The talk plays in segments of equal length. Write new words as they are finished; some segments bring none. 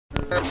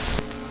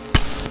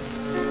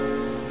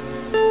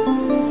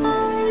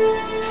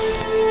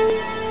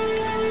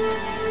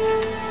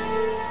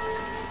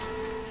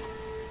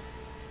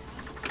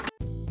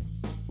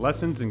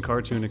Lessons in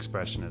Cartoon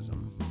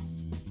Expressionism.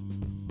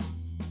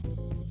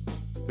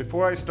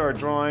 Before I start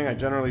drawing, I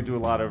generally do a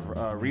lot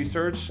of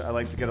research. I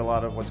like to get a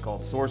lot of what's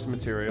called source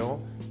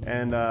material,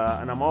 and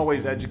I'm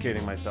always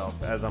educating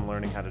myself as I'm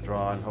learning how to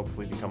draw and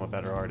hopefully become a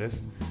better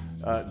artist.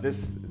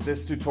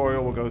 This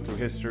tutorial will go through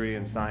history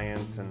and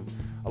science and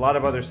a lot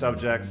of other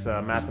subjects,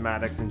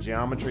 mathematics and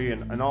geometry,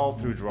 and all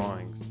through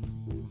drawings.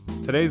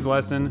 Today's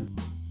lesson,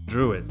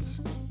 Druids.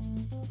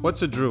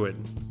 What's a Druid?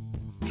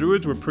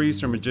 Druids were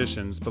priests or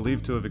magicians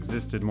believed to have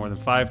existed more than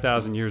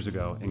 5,000 years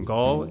ago in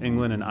Gaul,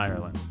 England, and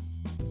Ireland.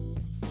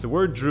 The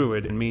word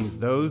Druid means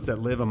those that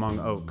live among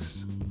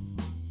oaks.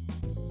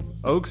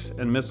 Oaks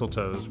and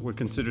mistletoes were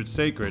considered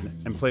sacred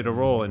and played a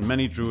role in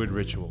many Druid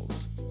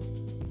rituals.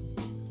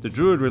 The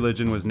Druid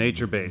religion was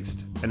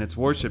nature-based, and its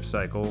worship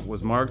cycle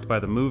was marked by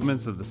the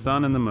movements of the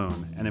sun and the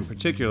moon, and in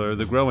particular,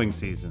 the growing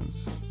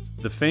seasons.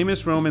 The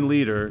famous Roman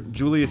leader,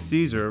 Julius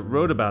Caesar,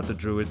 wrote about the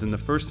Druids in the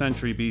 1st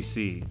century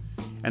BC,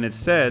 and it's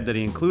said that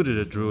he included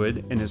a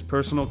Druid in his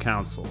personal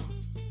council.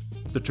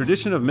 The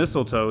tradition of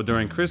mistletoe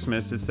during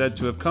Christmas is said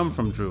to have come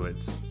from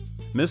Druids.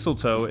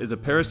 Mistletoe is a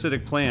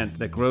parasitic plant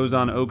that grows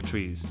on oak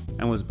trees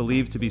and was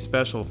believed to be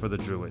special for the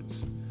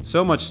Druids,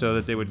 so much so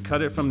that they would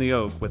cut it from the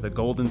oak with a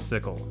golden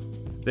sickle.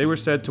 They were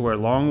said to wear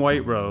long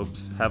white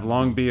robes, have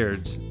long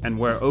beards, and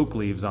wear oak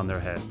leaves on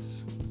their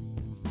heads.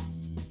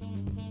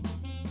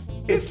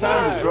 It's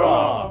time to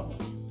draw!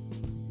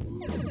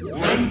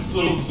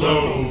 Pencil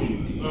zone!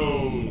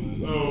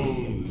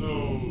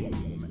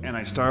 And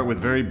I start with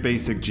very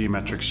basic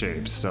geometric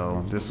shapes.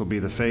 So this will be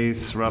the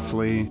face,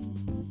 roughly.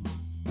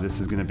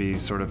 This is going to be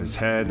sort of his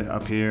head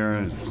up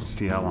here.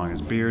 See how long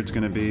his beard's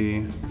going to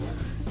be.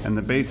 And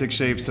the basic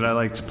shapes that I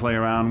like to play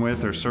around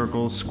with are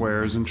circles,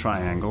 squares, and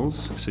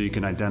triangles. So you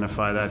can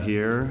identify that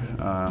here.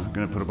 I'm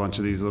going to put a bunch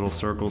of these little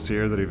circles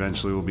here that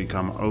eventually will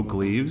become oak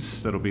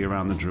leaves that'll be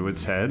around the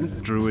Druid's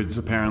head. Druids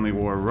apparently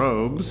wore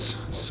robes,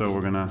 so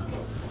we're going to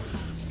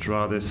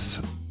draw this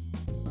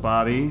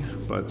body,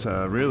 but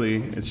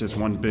really it's just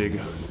one big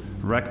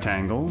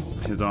rectangle.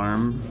 His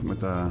arm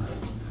with a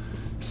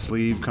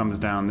sleeve comes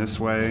down this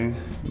way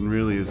and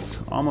really is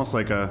almost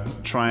like a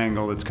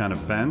triangle that's kind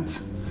of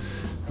bent.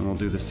 And we'll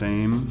do the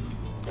same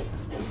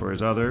for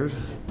his other,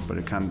 but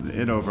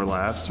it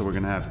overlaps, so we're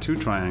going to have two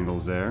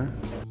triangles there.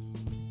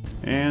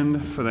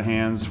 And for the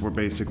hands, we're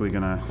basically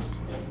going to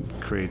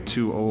create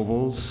two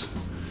ovals.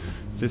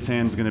 This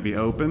hand's going to be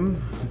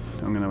open.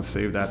 I'm going to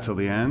save that till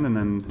the end, and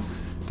then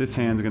this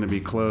hand's going to be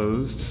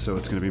closed, so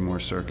it's going to be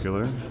more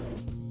circular.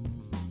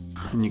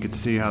 And you can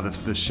see how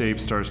the shape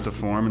starts to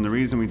form, and the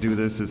reason we do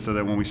this is so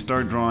that when we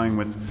start drawing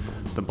with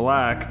the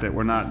black, that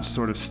we're not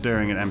sort of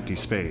staring at empty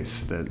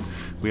space, that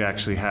we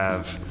actually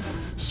have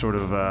sort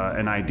of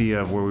an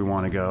idea of where we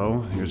want to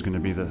go. Here's going to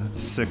be the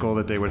sickle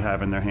that they would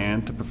have in their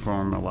hand to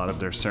perform a lot of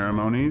their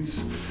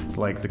ceremonies,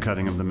 like the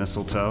cutting of the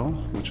mistletoe,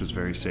 which was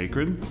very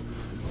sacred.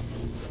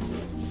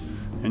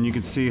 And you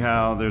can see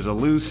how there's a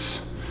loose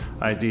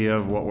idea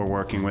of what we're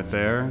working with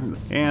there.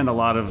 And a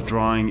lot of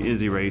drawing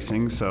is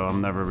erasing, so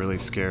I'm never really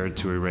scared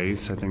to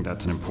erase. I think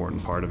that's an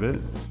important part of it.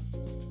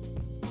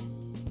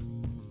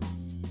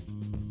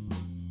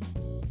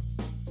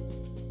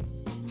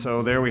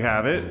 So there we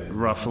have it,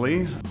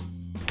 roughly.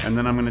 And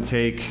then I'm going to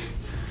take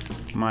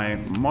my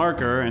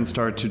marker and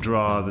start to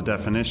draw the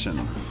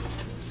definition.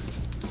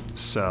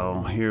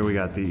 So here we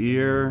got the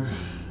ear,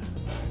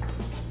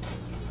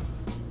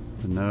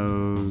 the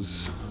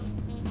nose,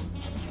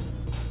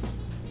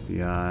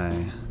 the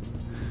eye,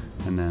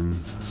 and then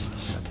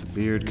got the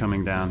beard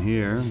coming down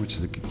here, which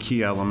is a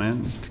key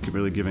element,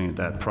 really giving it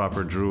that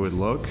proper Druid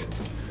look.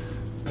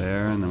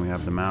 There, and then we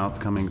have the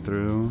mouth coming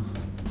through.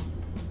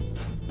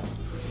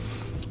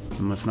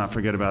 And let's not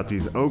forget about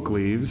these oak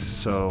leaves.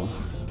 So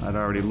I'd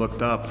already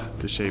looked up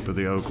the shape of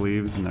the oak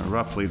leaves, and they're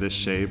roughly this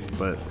shape,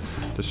 but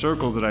the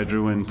circles that I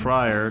drew in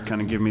prior kind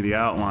of give me the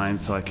outline,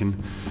 so I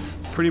can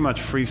pretty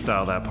much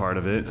freestyle that part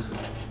of it.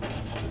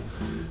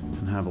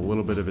 Have a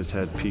little bit of his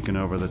head peeking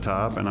over the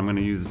top, and I'm going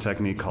to use a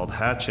technique called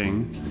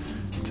hatching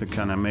to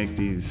kind of make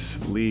these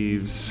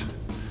leaves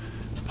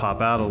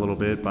pop out a little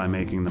bit by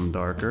making them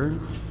darker.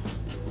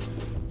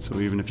 So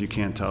even if you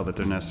can't tell that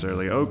they're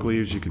necessarily oak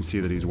leaves, you can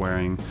see that he's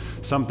wearing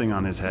something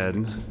on his head.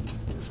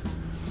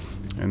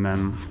 And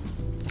then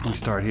we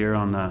start here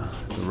on the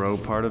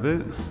robe part of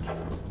it.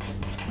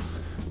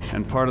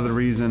 And part of the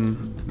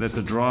reason that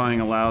the drawing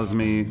allows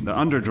me, the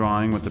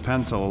underdrawing with the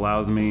pencil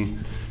allows me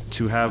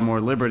to have more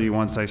liberty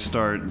once I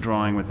start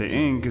drawing with the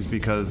ink is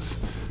because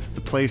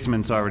the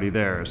placement's already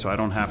there, so I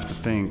don't have to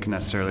think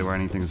necessarily where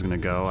anything's going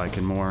to go. I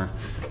can more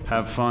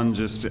have fun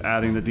just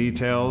adding the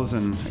details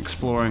and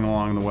exploring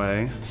along the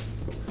way,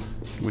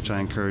 which I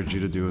encourage you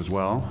to do as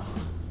well.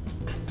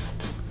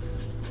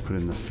 Put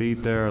in the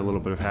feet there, a little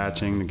bit of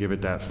hatching to give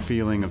it that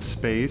feeling of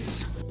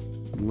space.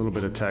 A little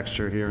bit of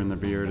texture here in the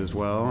beard as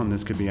well, and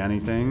this could be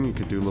anything. You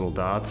could do little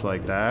dots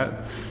like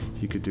that.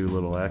 You could do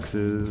little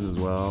X's as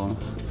well.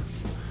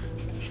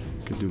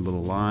 You could do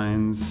little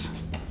lines.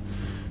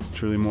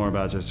 It's really more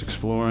about just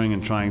exploring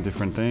and trying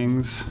different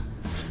things.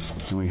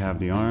 And we have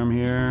the arm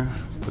here,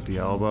 put the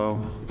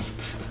elbow,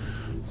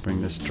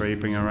 bring this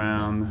draping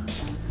around,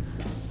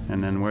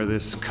 and then where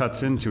this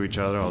cuts into each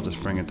other, I'll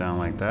just bring it down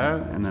like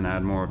that, and then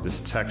add more of this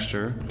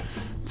texture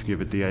to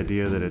give it the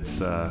idea that it's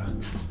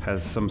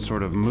has some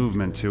sort of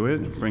movement to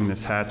it. Bring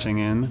this hatching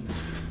in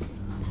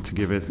to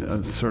give it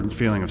a certain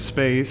feeling of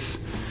space.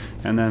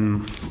 And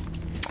then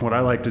what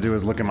I like to do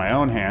is look at my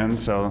own hand,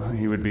 so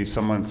he would be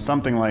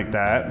something like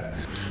that.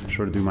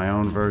 Sort of do my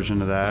own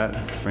version of that.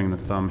 Bring the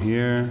thumb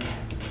here.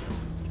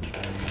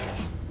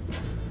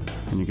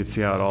 And you can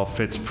see how it all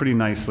fits pretty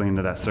nicely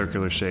into that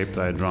circular shape that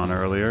I had drawn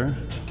earlier.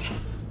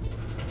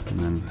 And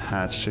then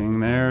hatching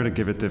there to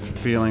give it the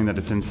feeling that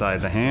it's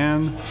inside the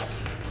hand.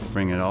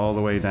 Bring it all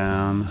the way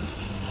down.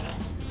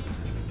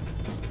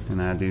 And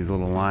add these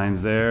little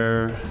lines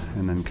there.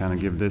 And then kind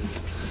of give this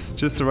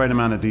just the right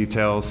amount of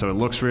detail so it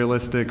looks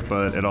realistic,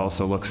 but it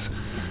also looks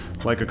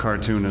like a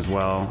cartoon as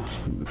well.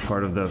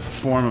 Part of the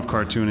form of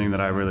cartooning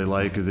that I really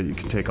like is that you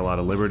can take a lot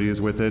of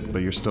liberties with it,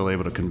 but you're still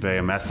able to convey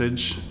a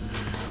message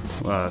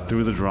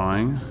through the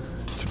drawing.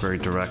 It's a very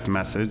direct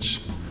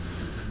message.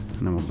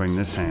 And then we'll bring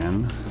this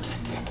hand.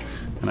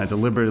 And I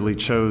deliberately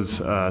chose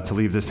to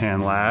leave this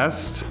hand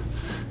last.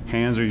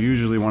 Hands are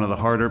usually one of the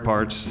harder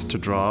parts to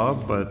draw,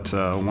 but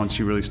once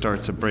you really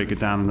start to break it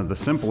down into the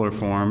simpler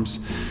forms,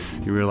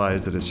 you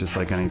realize that it's just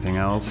like anything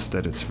else,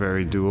 that it's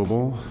very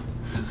doable.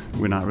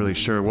 We're not really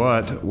sure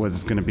what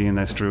was going to be in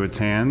this Druid's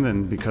hand,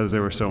 and because they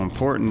were so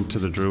important to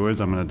the Druids,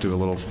 I'm going to do a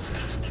little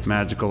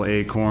magical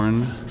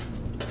acorn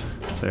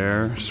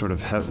there, sort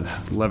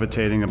of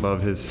levitating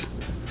above his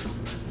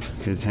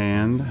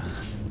hand,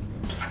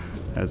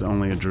 as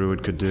only a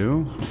Druid could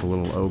do, with a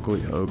little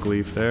oak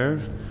leaf there.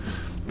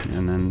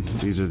 And then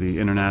these are the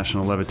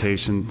international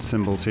levitation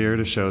symbols here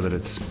to show that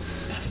it's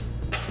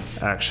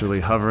actually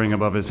hovering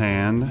above his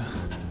hand.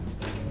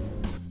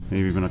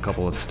 Maybe even a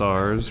couple of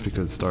stars,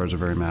 because stars are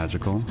very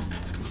magical.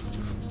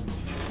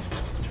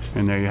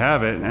 And there you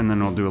have it. And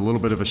then we'll do a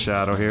little bit of a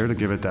shadow here to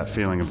give it that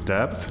feeling of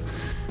depth.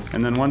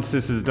 And then once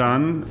this is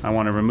done, I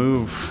want to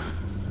remove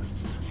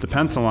the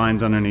pencil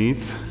lines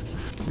underneath.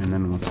 And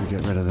then once we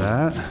get rid of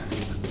that.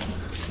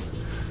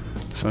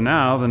 So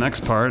now the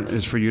next part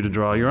is for you to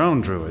draw your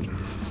own Druid.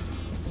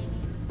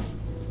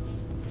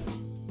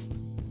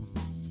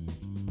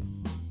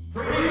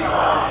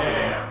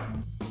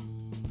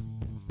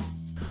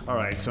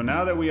 Alright, so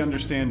now that we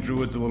understand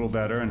Druids a little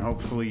better, and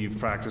hopefully you've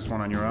practiced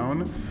one on your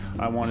own,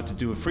 I wanted to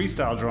do a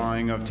freestyle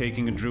drawing of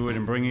taking a Druid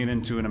and bringing it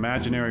into an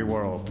imaginary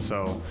world.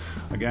 So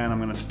again, I'm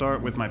going to start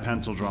with my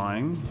pencil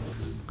drawing.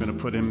 I'm going to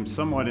put him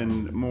somewhat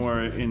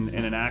more in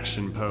an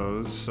action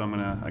pose. So I'm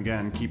going to,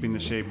 again, keeping the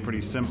shape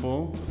pretty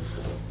simple.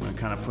 I'm going to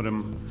kind of put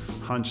him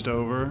hunched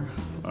over,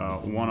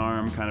 one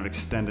arm kind of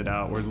extended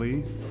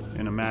outwardly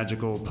in a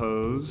magical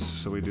pose.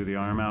 So we do the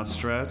arm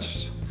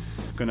outstretched.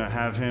 I'm going to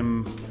have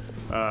him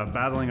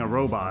battling a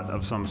robot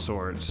of some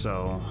sort.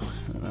 So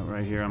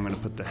right here I'm going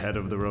to put the head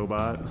of the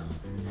robot.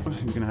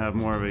 He's going to have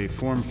more of a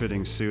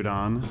form-fitting suit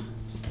on.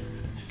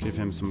 Give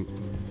him some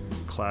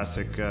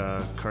classic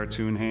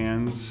cartoon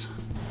hands.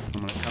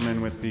 I'm going to come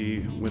in with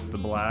the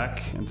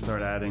black and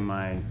start adding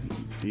my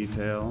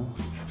detail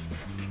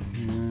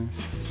here.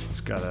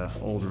 It's got an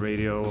old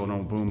radio, an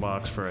old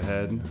boombox for a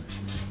head.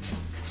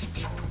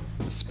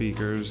 The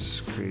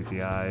speakers create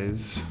the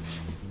eyes.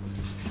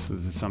 So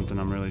this is something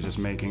I'm really just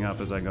making up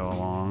as I go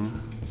along.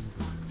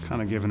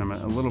 Kind of giving him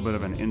a little bit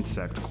of an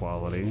insect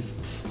quality.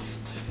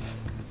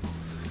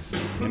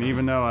 And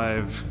even though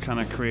I've kind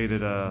of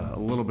created a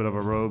little bit of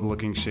a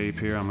robe-looking shape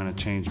here, I'm going to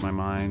change my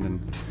mind and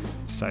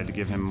decide to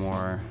give him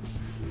more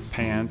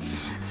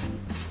pants,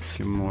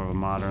 give him more of a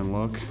modern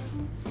look,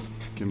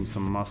 give him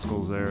some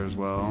muscles there as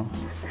well,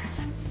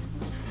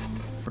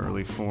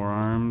 burly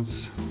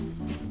forearms,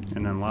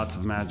 and then lots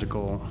of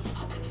magical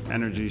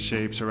energy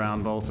shapes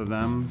around both of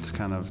them to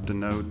kind of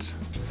denote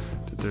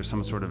that there's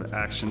some sort of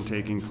action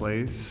taking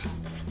place.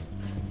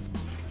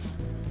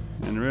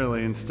 And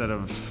really, instead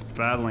of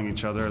battling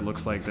each other, it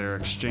looks like they're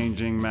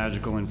exchanging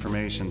magical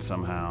information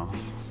somehow,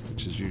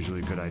 which is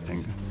usually good, I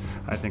think.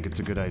 I think it's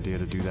a good idea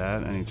to do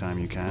that anytime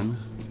you can.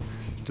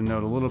 To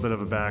note a little bit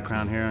of a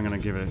background here, I'm going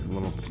to give it a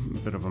little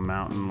bit of a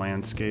mountain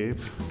landscape.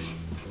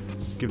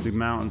 Give the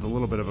mountains a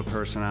little bit of a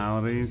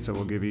personality, so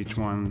we'll give each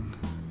one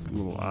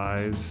little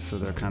eyes, so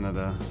they're kind of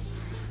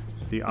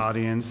the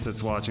audience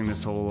that's watching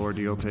this whole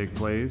ordeal take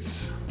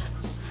place.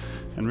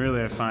 And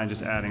really I find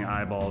just adding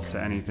eyeballs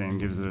to anything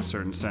gives it a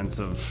certain sense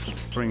of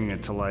bringing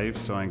it to life,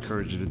 so I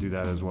encourage you to do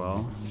that as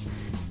well.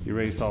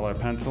 Erase all our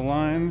pencil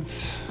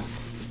lines,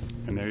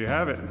 and there you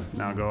have it.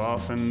 Now go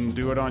off and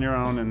do it on your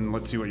own, and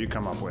let's see what you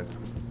come up with.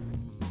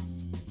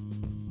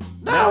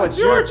 Now it's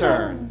your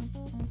turn!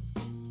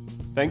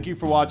 Thank you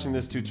for watching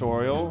this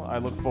tutorial. I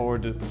look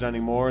forward to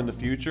presenting more in the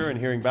future and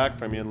hearing back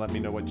from you and let me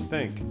know what you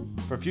think.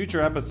 For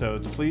future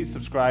episodes, please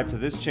subscribe to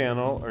this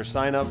channel or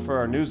sign up for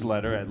our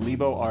newsletter at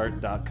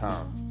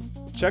leboart.com.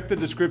 Check the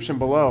description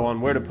below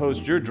on where to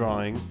post your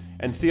drawing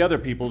and see other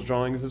people's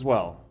drawings as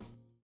well.